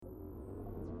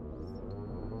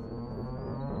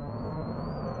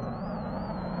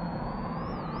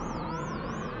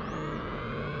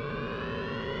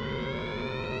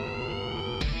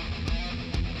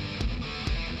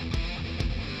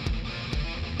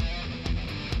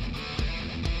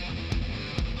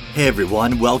Hey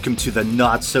everyone, welcome to the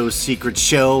Not So Secret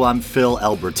Show. I'm Phil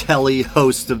Albertelli,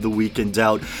 host of The Week in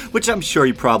Doubt, which I'm sure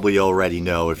you probably already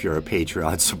know if you're a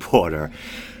Patreon supporter.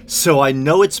 So I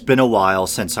know it's been a while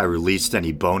since I released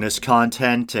any bonus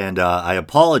content, and I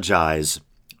apologize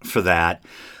for that.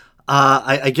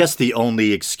 I guess the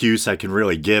only excuse I can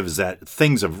really give is that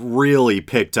things have really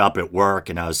picked up at work,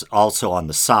 and I was also on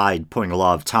the side putting a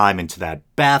lot of time into that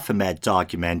Baphomet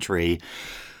documentary,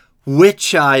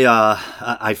 which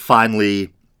I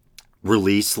finally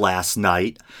released last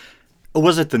night. Or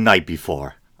was it the night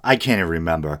before? I can't even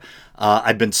remember.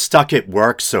 I've been stuck at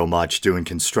work so much doing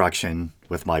construction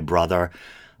with my brother.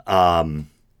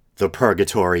 The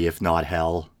purgatory, if not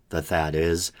hell, that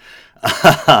is.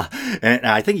 And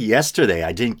I think yesterday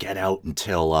I didn't get out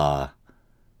until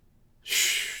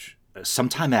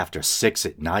sometime after 6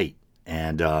 at night.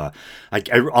 And I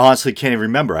honestly can't even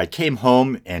remember. I came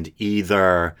home and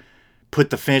either put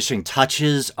the finishing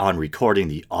touches on recording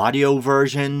the audio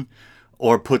version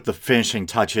or put the finishing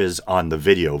touches on the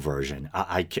video version.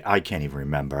 I can't even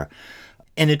remember.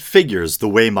 And it figures the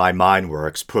way my mind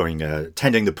works,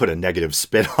 tending to put a negative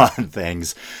spin on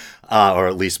things, or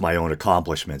at least my own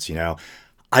accomplishments, you know.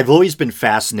 I've always been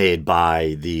fascinated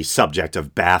by the subject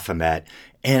of Baphomet,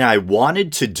 and I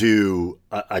wanted to do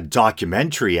a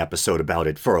documentary episode about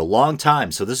it for a long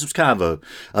time. So this was kind of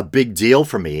a big deal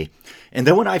for me. And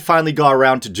then when I finally got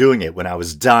around to doing it, when I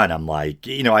was done, I'm like,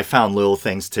 I found little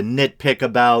things to nitpick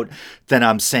about. Then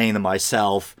I'm saying to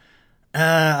myself,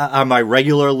 are my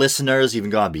regular listeners even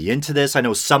going to be into this? I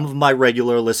know some of my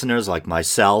regular listeners, like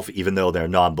myself, even though they're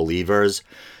non-believers,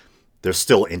 they're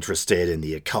still interested in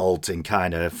the occult and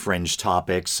kind of fringe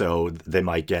topics, so they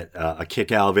might get a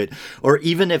kick out of it. Or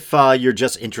even if you're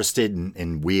just interested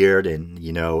in weird and,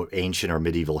 ancient or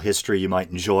medieval history, you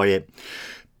might enjoy it.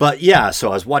 But yeah, so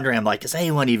I was wondering, I'm like, is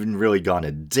anyone even really going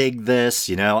to dig this?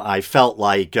 I felt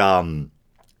like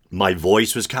my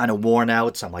voice was kind of worn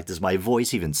out, so I'm like, does my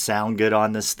voice even sound good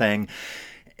on this thing?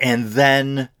 And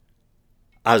then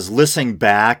I was listening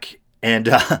back, and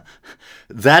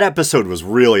that episode was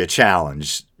really a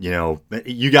challenge.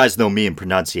 You guys know me in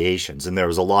pronunciations, and there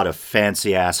was a lot of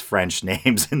fancy-ass French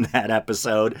names in that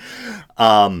episode.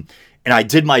 And I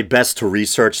did my best to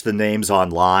research the names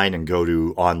online and go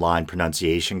to online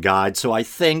pronunciation guides. So I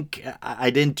think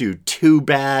I didn't do too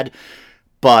bad,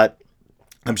 but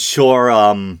I'm sure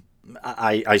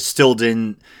I still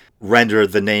didn't render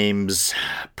the names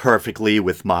perfectly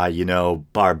with my,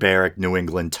 barbaric New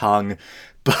England tongue.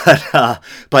 But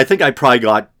I think I probably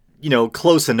got,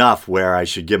 close enough where I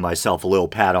should give myself a little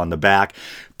pat on the back.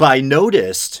 But I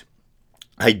noticed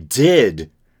I did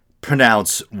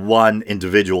pronounce one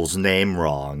individual's name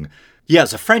wrong. Yeah,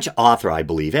 it's a French author, I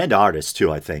believe, and artist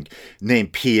too, I think,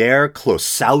 named Pierre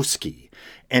Klosowski.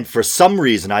 And for some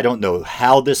reason, I don't know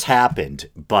how this happened,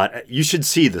 but you should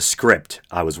see the script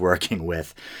I was working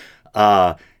with.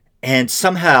 And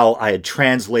somehow I had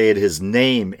translated his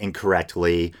name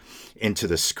incorrectly into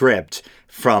the script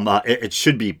from, it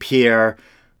should be Pierre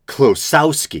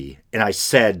Klosowski, and I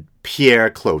said Pierre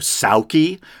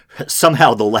Klosowski.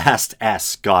 Somehow the last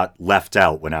S got left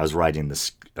out when I was writing the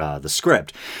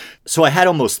script. So I had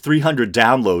almost 300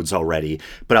 downloads already,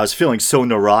 but I was feeling so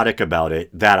neurotic about it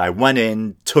that I went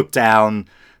in, took down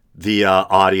the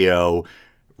audio,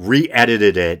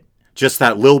 re-edited it, just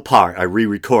that little part. I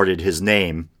re-recorded his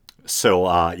name so,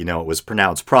 it was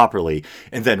pronounced properly,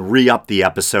 and then re-upped the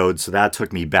episode, so that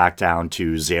took me back down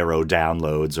to 0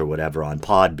 downloads or whatever on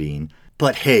Podbean.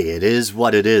 But hey, it is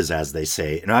what it is, as they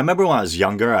say. And I remember when I was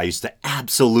younger, I used to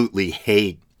absolutely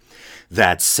hate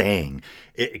that saying,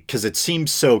 because it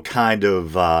seems so kind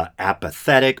of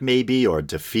apathetic, maybe, or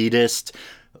defeatist,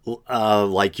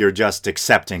 like you're just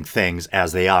accepting things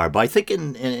as they are. But I think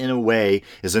in a way,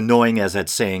 as annoying as that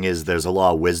saying is, there's a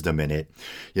lot of wisdom in it.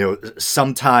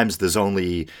 Sometimes there's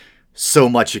only so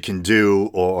much you can do,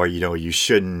 or you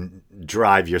shouldn't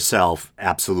drive yourself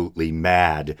absolutely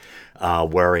mad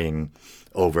worrying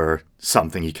over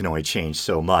something you can only change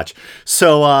so much.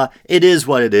 So it is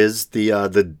what it is.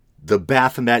 The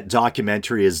Baphomet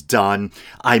documentary is done.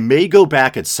 I may go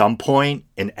back at some point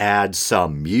and add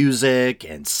some music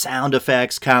and sound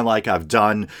effects, kind of like I've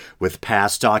done with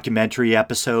past documentary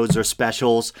episodes or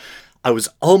specials. I was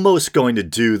almost going to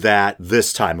do that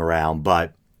this time around,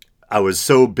 but I was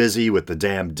so busy with the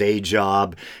damn day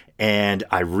job, and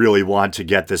I really want to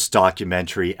get this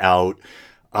documentary out.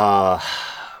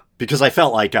 Because I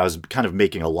felt like I was kind of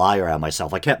making a liar out of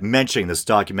myself. I kept mentioning this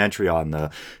documentary on the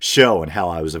show and how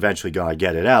I was eventually going to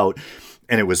get it out.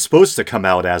 And it was supposed to come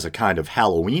out as a kind of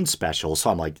Halloween special. So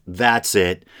I'm like, that's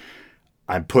it.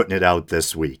 I'm putting it out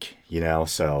this week,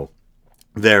 So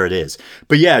There it is.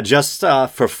 But yeah, just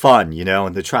for fun,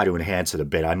 and to try to enhance it a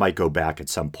bit, I might go back at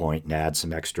some point and add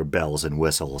some extra bells and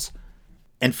whistles.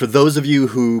 And for those of you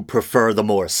who prefer the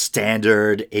more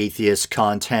standard atheist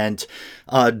content,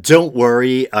 don't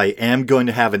worry. I am going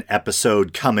to have an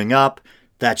episode coming up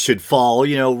that should fall,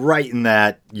 right in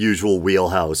that usual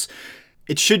wheelhouse.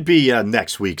 It should be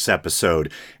next week's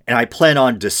episode. And I plan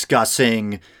on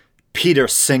discussing Peter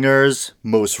Singer's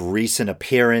most recent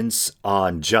appearance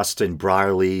on Justin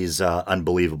Brierley's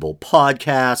Unbelievable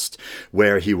podcast,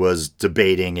 where he was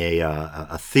debating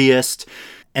a theist.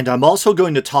 And I'm also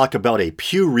going to talk about a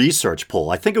Pew Research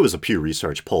poll. I think it was a Pew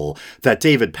Research poll that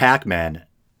David Pakman.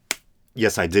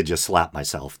 Yes, I did just slap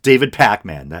myself. David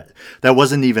Pakman. That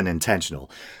wasn't even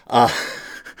intentional.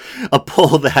 A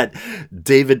poll that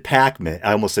David Pakman,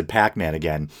 I almost said Pac-Man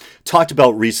again, talked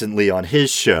about recently on his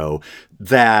show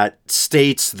that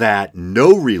states that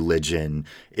no religion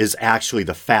is actually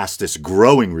the fastest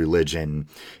growing religion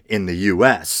in the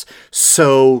U.S.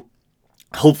 So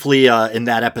hopefully in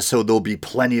that episode there'll be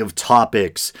plenty of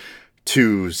topics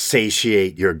to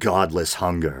satiate your godless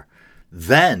hunger.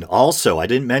 Then also, I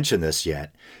didn't mention this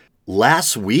yet,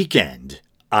 last weekend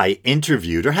I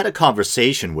interviewed or had a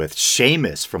conversation with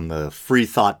Seamus from the Free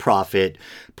Thought Prophet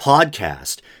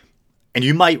podcast. And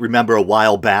you might remember a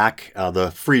while back,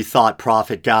 the Free Thought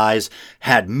Prophet guys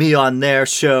had me on their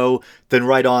show. Then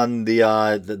right on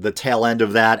the tail end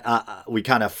of that, we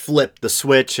kind of flipped the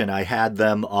switch and I had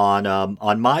them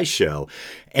on my show.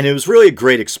 And it was really a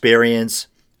great experience.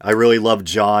 I really love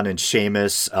John and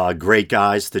Seamus, great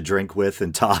guys to drink with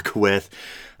and talk with.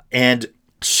 And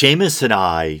Seamus and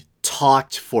I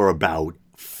talked for about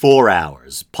 4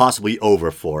 hours, possibly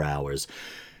over 4 hours.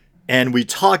 And we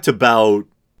talked about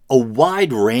a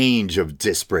wide range of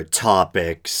disparate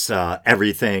topics,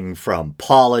 everything from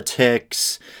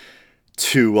politics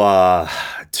to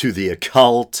the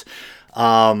occult,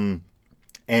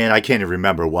 and I can't even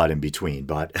remember what in between,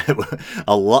 but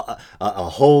a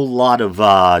whole lot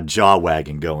of jaw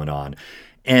wagging going on.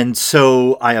 And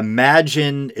so I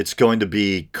imagine it's going to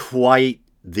be quite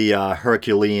the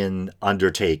Herculean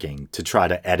undertaking to try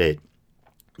to edit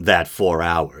that 4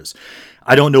 hours.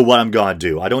 I don't know what I'm going to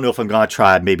do. I don't know if I'm going to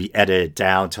try maybe edit it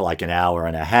down to like an hour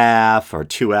and a half or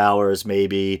 2 hours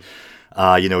maybe.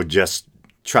 Just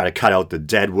try to cut out the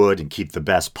deadwood and keep the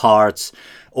best parts.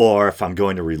 Or if I'm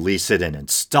going to release it in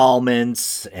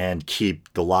installments and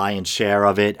keep the lion's share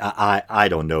of it. I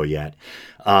don't know yet.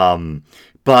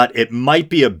 But it might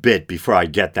be a bit before I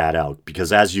get that out,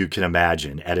 because as you can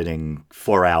imagine, editing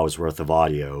 4 hours worth of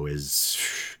audio is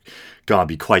going to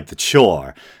be quite the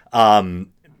chore.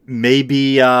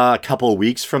 Maybe a couple of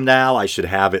weeks from now, I should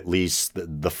have at least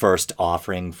the first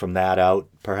offering from that out,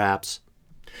 perhaps.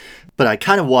 But I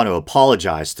kind of want to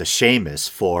apologize to Seamus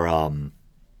for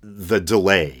the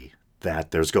delay that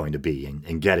there's going to be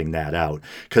in getting that out,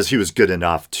 because he was good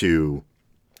enough to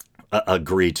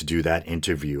agree to do that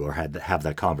interview or have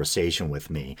that conversation with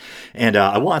me. And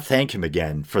I want to thank him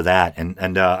again for that.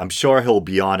 And I'm sure he'll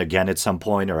be on again at some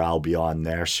point, or I'll be on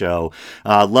their show.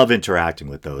 Love interacting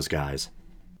with those guys.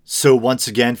 So once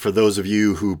again, for those of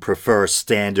you who prefer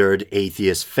standard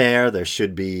atheist fare, there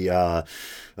should be a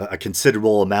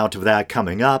considerable amount of that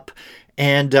coming up.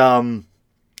 And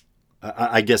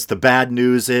I guess the bad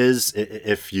news is,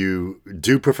 if you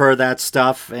do prefer that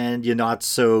stuff and you're not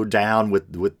so down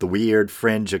with the weird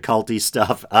fringe occulty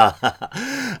stuff,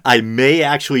 I may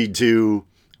actually do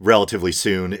relatively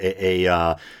soon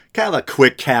a kind of a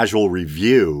quick casual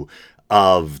review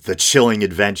of The Chilling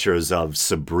Adventures of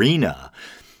Sabrina.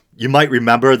 You might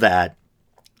remember that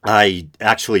I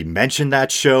actually mentioned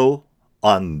that show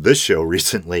on this show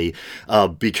recently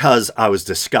because I was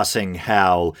discussing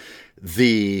how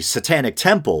the Satanic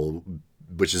Temple,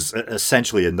 which is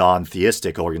essentially a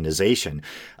non-theistic organization,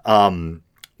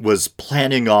 was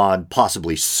planning on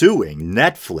possibly suing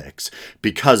Netflix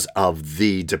because of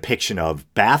the depiction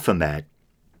of Baphomet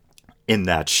in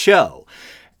that show.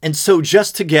 And so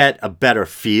just to get a better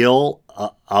feel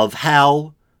of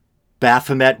how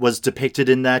Baphomet was depicted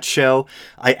in that show,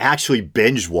 I actually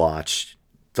binge-watched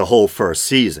the whole first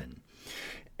season.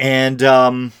 And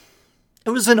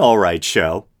it was an alright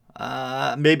show.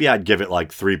 Maybe I'd give it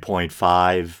like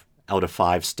 3.5 out of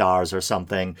 5 stars or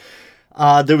something.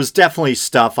 There was definitely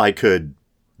stuff I could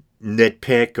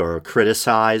nitpick or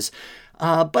criticize,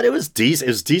 but it was decent.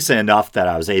 It was decent enough that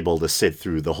I was able to sit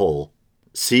through the whole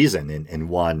season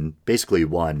in basically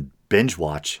one binge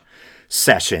watch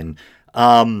session.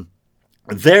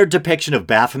 Their depiction of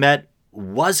Baphomet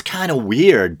was kind of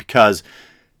weird because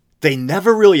they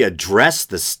never really addressed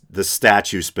the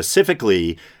statue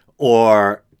specifically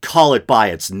or call it by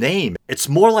its name. It's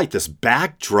more like this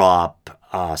backdrop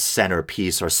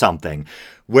centerpiece or something,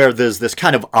 where there's this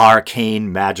kind of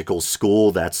arcane magical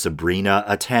school that Sabrina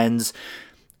attends.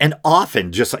 And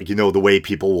often, just like, the way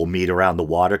people will meet around the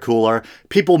water cooler,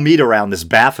 people meet around this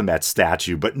Baphomet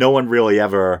statue, but no one really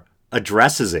ever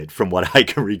addresses it from what I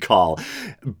can recall.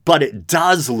 But it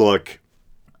does look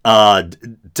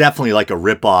definitely like a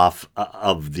ripoff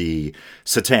of the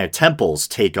Satanic Temple's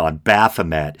take on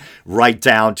Baphomet, right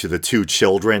down to the two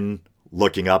children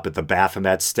looking up at the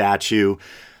Baphomet statue.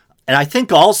 And I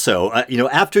think also,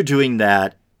 after doing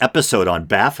that episode on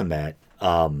Baphomet,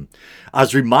 I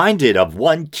was reminded of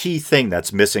one key thing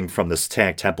that's missing from the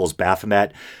Satanic Temple's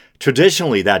Baphomet.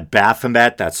 Traditionally, that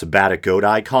Baphomet, that sabbatic goat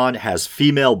icon, has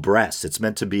female breasts. It's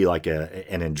meant to be like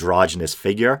an androgynous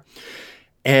figure.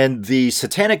 And the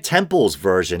Satanic Temple's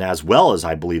version, as well as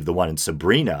I believe the one in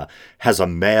Sabrina, has a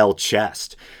male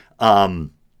chest. So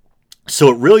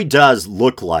it really does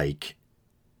look like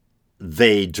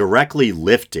they directly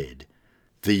lifted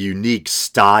the unique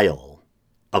style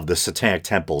of the Satanic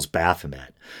Temple's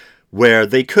Baphomet, where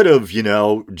they could have,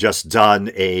 just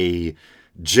done a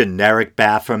generic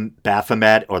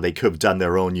Baphomet, or they could have done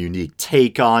their own unique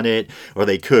take on it, or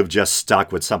they could have just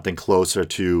stuck with something closer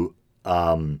to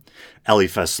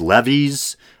Eliphas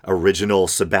Levi's original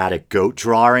sabbatic goat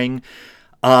drawing.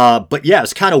 But yeah,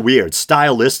 it's kind of weird.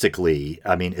 Stylistically,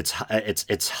 I mean,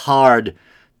 it's hard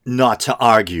not to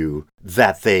argue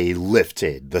that they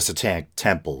lifted the Satanic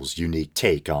Temple's unique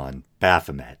take on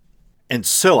Baphomet. And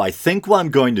so I think what I'm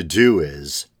going to do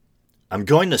is I'm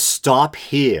going to stop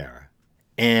here,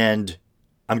 and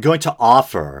I'm going to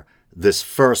offer this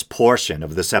first portion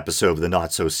of this episode of the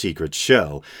Not So Secret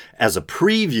Show as a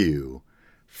preview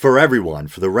for everyone,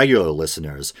 for the regular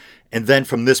listeners. And then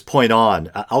from this point on,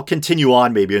 I'll continue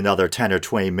on maybe another 10 or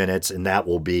 20 minutes, and that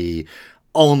will be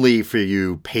only for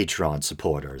you Patreon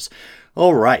supporters.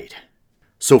 All right.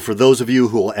 So for those of you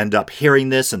who will end up hearing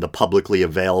this in the publicly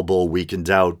available Week in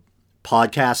Doubt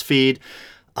podcast feed,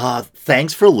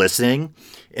 thanks for listening.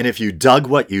 And if you dug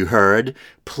what you heard,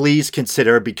 please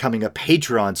consider becoming a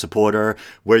Patreon supporter,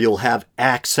 where you'll have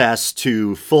access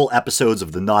to full episodes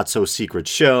of the Not So Secret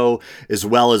Show, as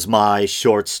well as my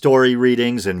short story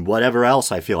readings and whatever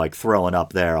else I feel like throwing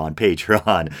up there on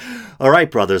Patreon. All right,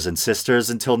 brothers and sisters,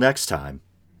 until next time.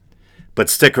 But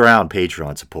stick around,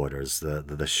 Patreon supporters.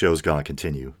 The show's going to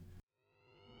continue.